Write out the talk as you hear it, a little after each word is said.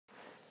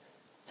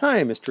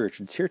Hi, Mr.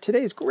 Richards here.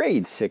 Today's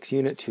grade 6,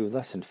 Unit 2,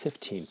 Lesson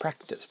 15,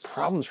 Practice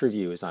Problems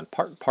Review is on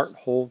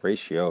part-whole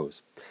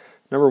ratios.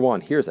 Number 1,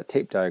 here's a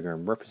tape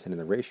diagram representing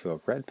the ratio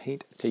of red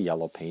paint to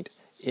yellow paint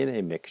in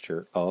a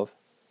mixture of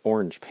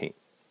orange paint.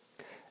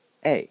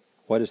 A,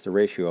 what is the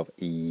ratio of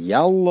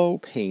yellow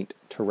paint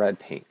to red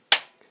paint?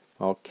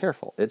 Well,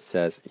 careful. It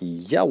says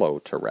yellow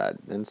to red,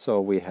 and so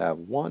we have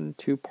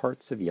 2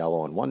 parts of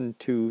yellow and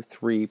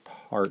 3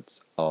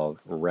 parts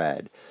of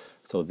red.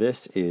 So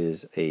this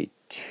is a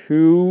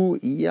 2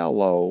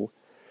 yellow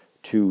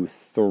to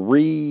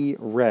 3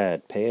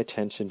 red. Pay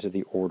attention to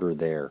the order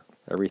there.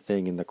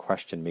 Everything in the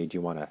question made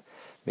you want to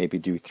maybe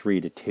do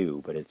 3 to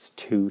 2, but it's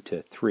 2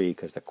 to 3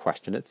 because the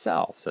question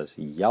itself says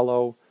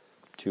yellow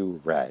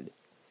to red.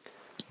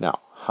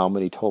 Now, how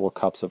many total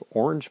cups of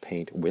orange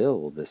paint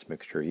will this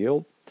mixture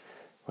yield?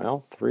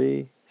 Well,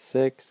 3,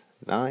 6,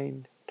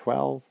 9,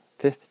 12,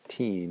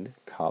 15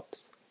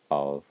 cups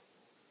of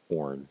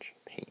orange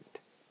paint.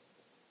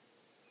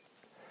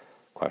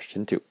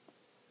 Question 2.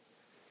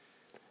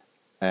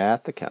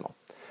 At the kennel,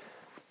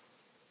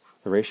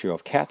 the ratio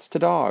of cats to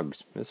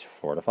dogs is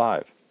 4 to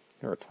 5.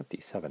 There are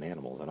 27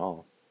 animals in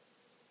all.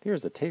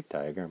 Here's a tape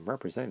diagram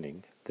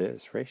representing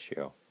this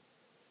ratio.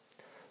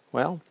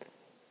 Well,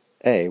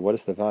 A, what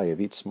is the value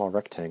of each small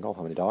rectangle?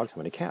 How many dogs, how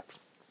many cats?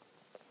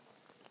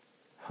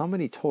 How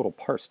many total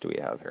parts do we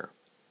have here?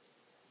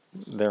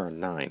 There are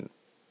 9.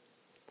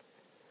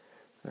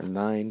 There are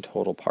 9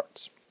 total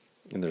parts.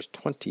 And there's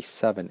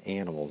 27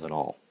 animals in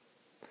all.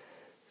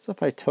 So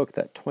if I took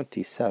that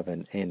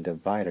 27 and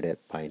divided it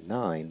by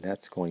 9,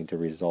 that's going to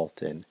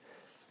result in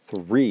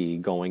 3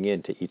 going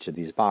into each of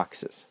these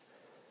boxes.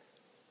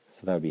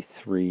 So that would be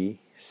 3,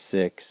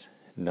 6,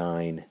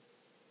 9,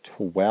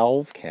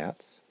 12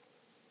 cats,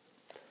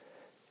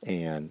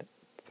 and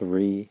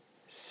 3,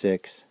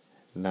 6,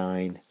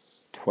 9,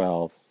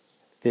 12,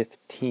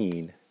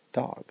 15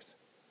 dogs.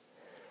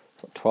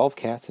 So 12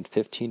 cats and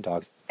 15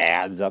 dogs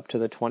adds up to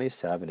the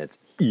 27. It's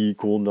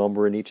equal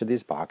number in each of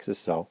these boxes,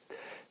 so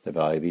the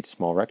value of each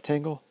small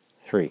rectangle,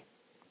 3.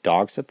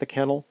 Dogs at the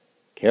kennel,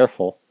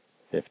 careful,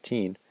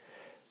 15.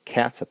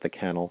 Cats at the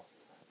kennel,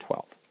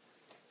 12.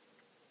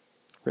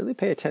 Really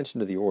pay attention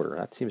to the order.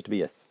 That seems to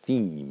be a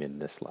theme in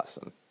this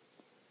lesson.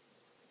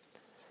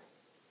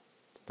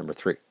 Number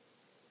 3.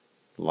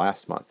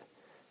 Last month,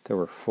 there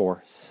were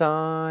 4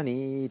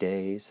 sunny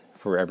days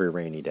for every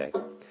rainy day.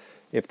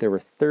 If there were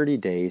 30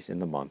 days in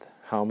the month,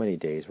 how many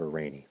days were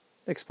rainy?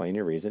 Explain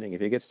your reasoning.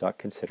 If you get stuck,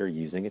 consider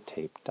using a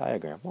tape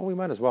diagram. Well, we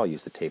might as well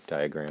use the tape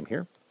diagram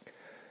here.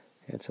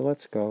 And so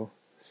let's go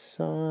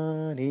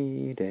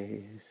sunny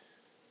days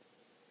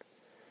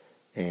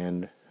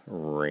and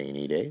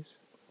rainy days.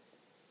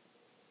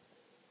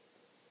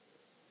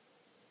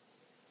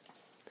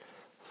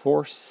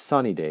 4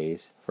 sunny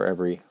days for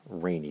every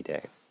rainy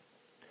day.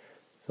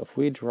 So if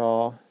we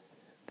draw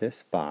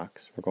this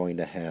box, we're going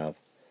to have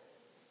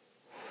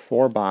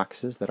 4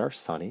 boxes that are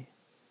sunny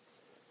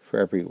for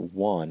every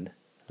 1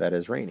 that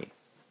is rainy.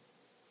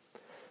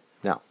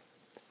 Now,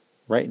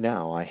 right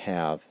now I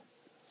have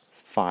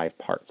 5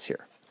 parts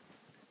here,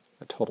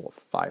 a total of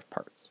 5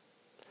 parts.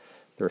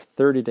 There are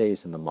 30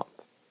 days in the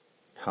month.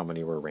 How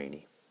many were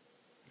rainy?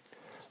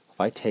 If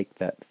I take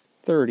that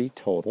 30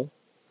 total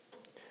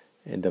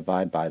and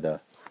divide by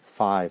the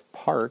 5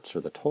 parts,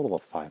 or the total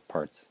of 5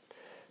 parts,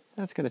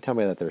 that's going to tell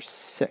me that there's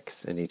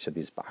 6 in each of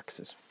these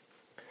boxes.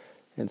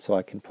 And so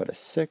I can put a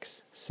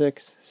 6,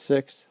 6,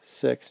 6,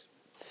 6,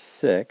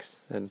 6,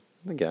 and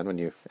again, when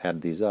you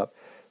add these up,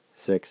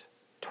 6,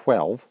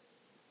 12,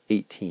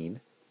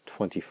 18,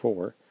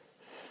 24,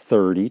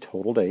 30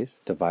 total days,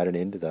 divided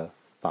into the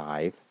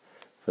 5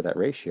 for that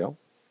ratio.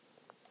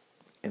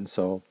 And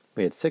so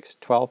we had 6,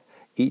 12,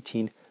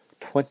 18,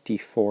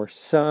 24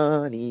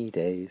 sunny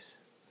days,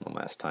 one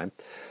last time,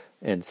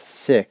 and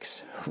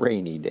 6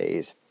 rainy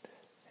days.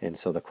 And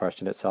so the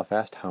question itself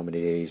asked, how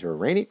many days were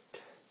rainy?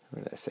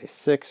 I'm going to say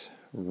 6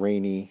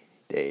 rainy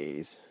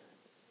days.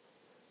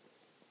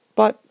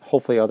 But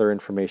hopefully other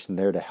information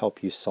there to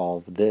help you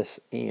solve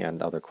this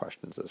and other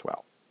questions as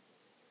well.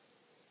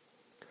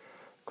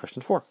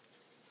 Question 4.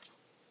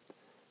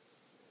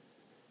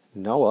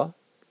 Noah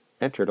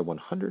entered a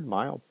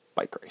 100-mile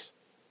bike race.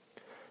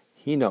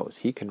 He knows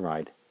he can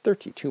ride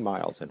 32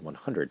 miles in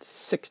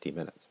 160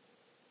 minutes.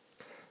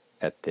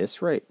 At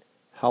this rate,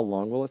 how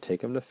long will it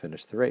take him to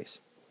finish the race?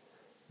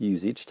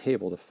 Use each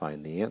table to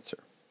find the answer.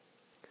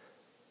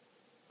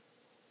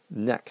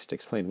 Next,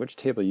 explain which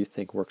table you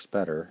think works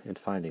better in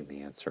finding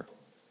the answer.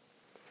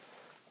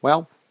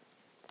 Well,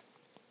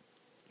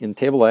 in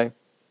Table A,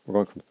 we're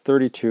going from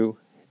 32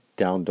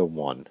 down to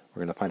 1. We're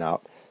going to find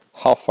out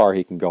how far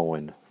he can go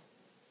in,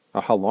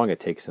 or how long it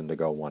takes him to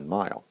go 1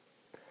 mile.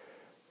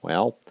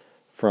 Well,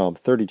 from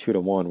 32 to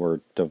 1,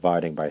 we're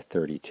dividing by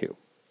 32.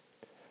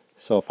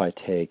 So if I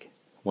take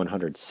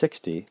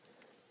 160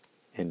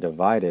 and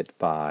divide it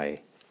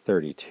by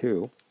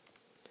 32,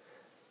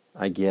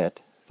 I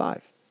get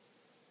 5.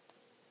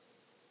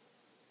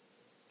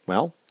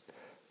 Well,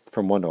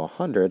 from 1 to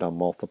 100, I'm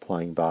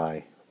multiplying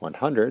by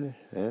 100,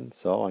 and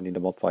so I need to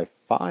multiply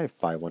 5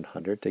 by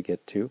 100 to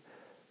get to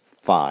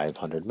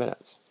 500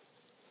 minutes.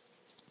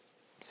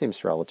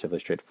 Seems relatively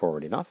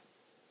straightforward enough.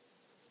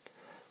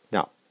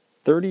 Now,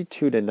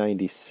 32 to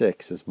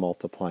 96 is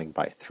multiplying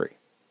by 3.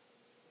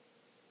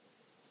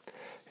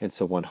 And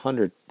so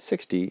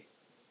 160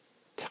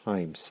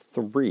 times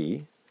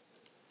 3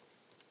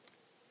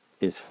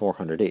 is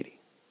 480.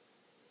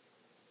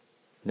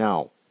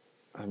 Now,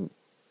 I'm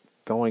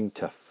going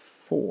to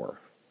 4.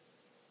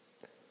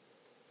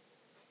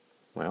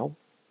 Well,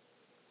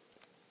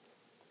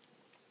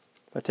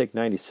 if I take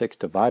 96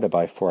 divided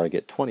by 4, I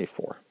get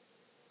 24.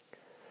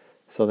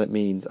 So that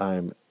means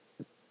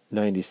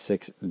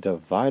 96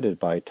 divided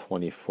by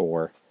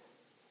 24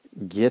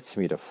 gets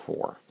me to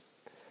 4.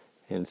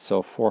 And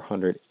so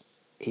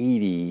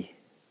 480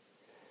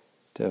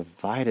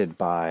 divided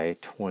by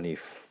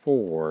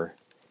 24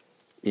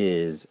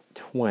 is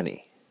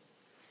 20.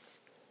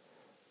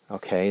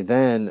 Okay,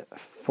 then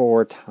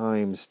 4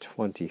 times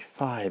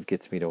 25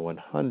 gets me to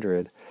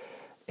 100,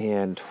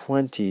 and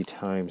 20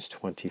 times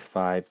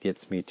 25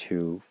 gets me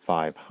to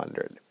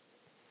 500.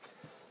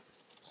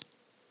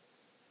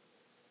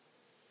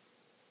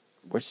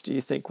 Which do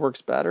you think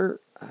works better?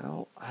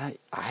 Well,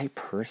 I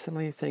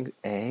personally think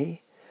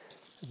A.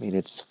 I mean,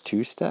 it's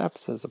 2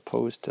 steps as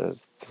opposed to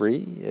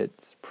 3.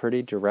 It's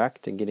pretty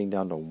direct in getting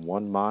down to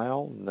 1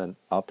 mile and then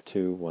up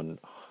to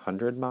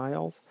 100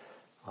 miles.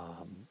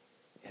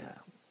 Yeah,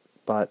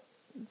 but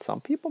some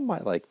people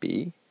might like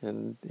B,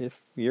 and if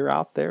you're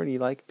out there and you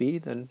like B,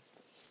 then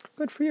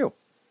good for you.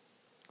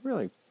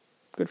 Really,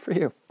 good for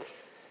you.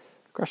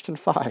 Question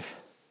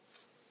 5.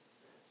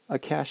 A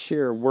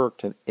cashier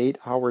worked an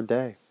 8-hour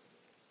day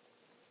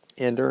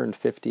and earned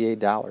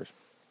 $58.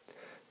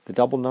 The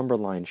double number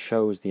line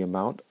shows the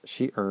amount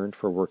she earned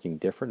for working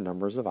different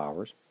numbers of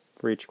hours.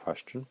 For each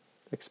question,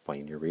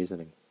 explain your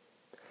reasoning.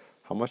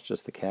 How much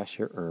does the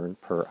cashier earn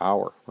per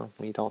hour? Well,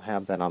 we don't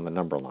have that on the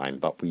number line,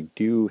 but we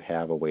do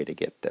have a way to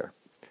get there.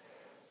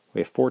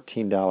 We have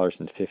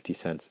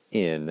 $14.50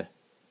 in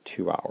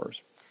 2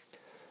 hours.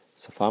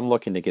 So if I'm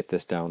looking to get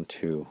this down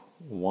to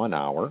 1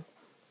 hour,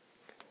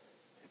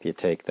 if you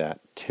take that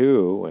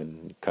 2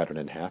 and cut it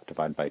in half,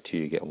 divide by 2,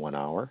 you get 1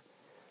 hour.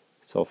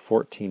 So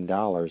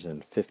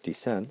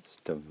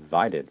 $14.50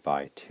 divided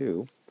by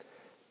 2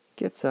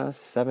 gets us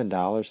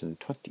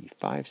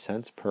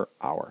 $7.25 per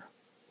hour.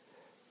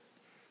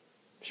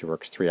 She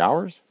works 3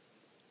 hours.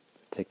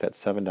 Take that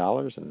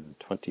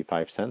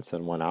 $7.25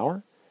 in 1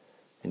 hour,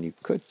 and you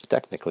could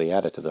technically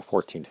add it to the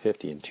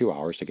 $14.50 in 2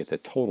 hours to get the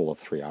total of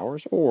 3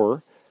 hours,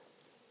 or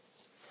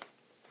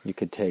you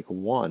could take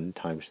 1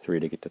 times 3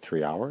 to get to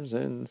 3 hours,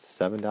 and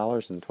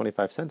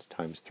 $7.25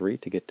 times 3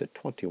 to get to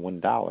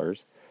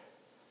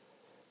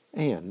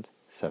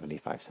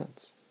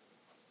 $21.75.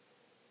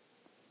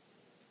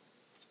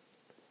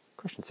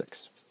 Question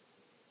 6.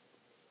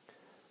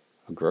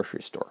 A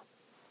grocery store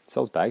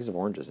sells bags of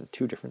oranges in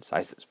 2 different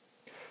sizes.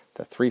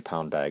 The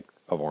 3-pound bag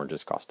of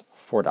oranges cost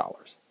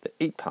 $4. The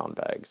 8-pound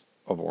bags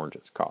of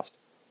oranges cost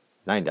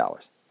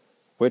 $9.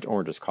 Which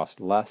oranges cost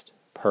less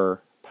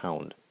per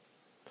pound?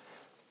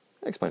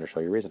 Explain or show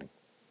your reasoning.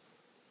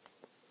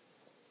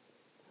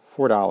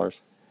 $4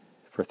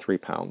 for 3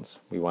 pounds.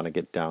 We want to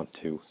get down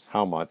to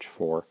how much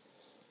for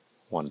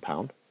 1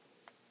 pound?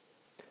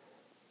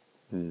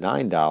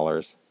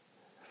 $9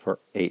 for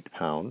 8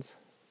 pounds.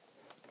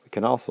 We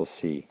can also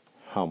see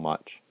how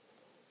much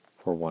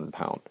for 1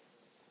 pound.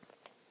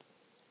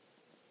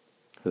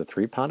 For the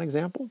 3-pound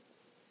example,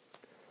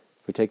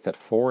 if we take that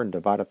 4 and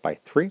divide it by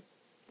 3,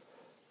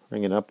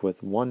 bringing up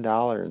with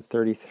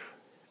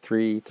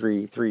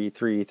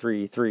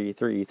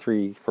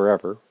 $1.33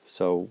 forever,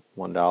 so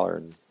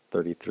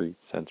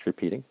 $1.33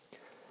 repeating.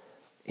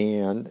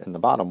 And in the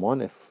bottom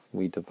one, if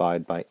we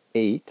divide by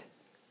 8,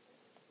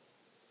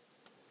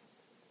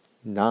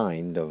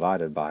 9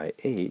 divided by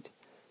 8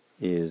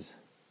 is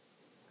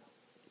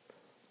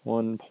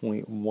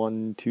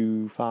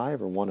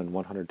 1.125, or 1 and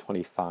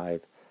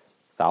 125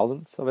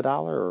 thousandths of a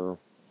dollar, or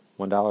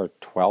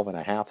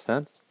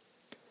 $1.12.5.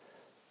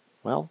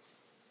 Well,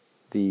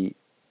 the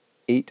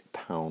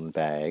 8-pound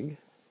bag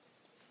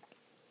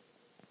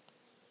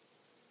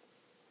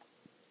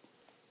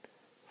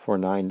for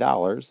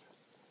 $9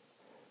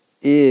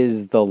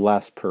 is the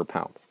less per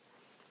pound.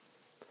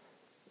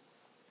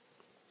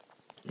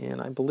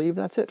 And I believe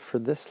that's it for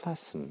this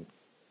lesson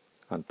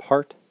on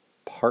part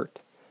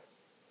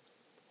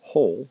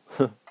whole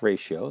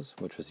ratios,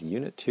 which was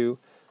Unit 2,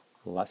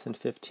 Lesson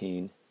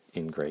 15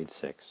 in Grade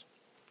 6.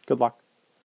 Good luck.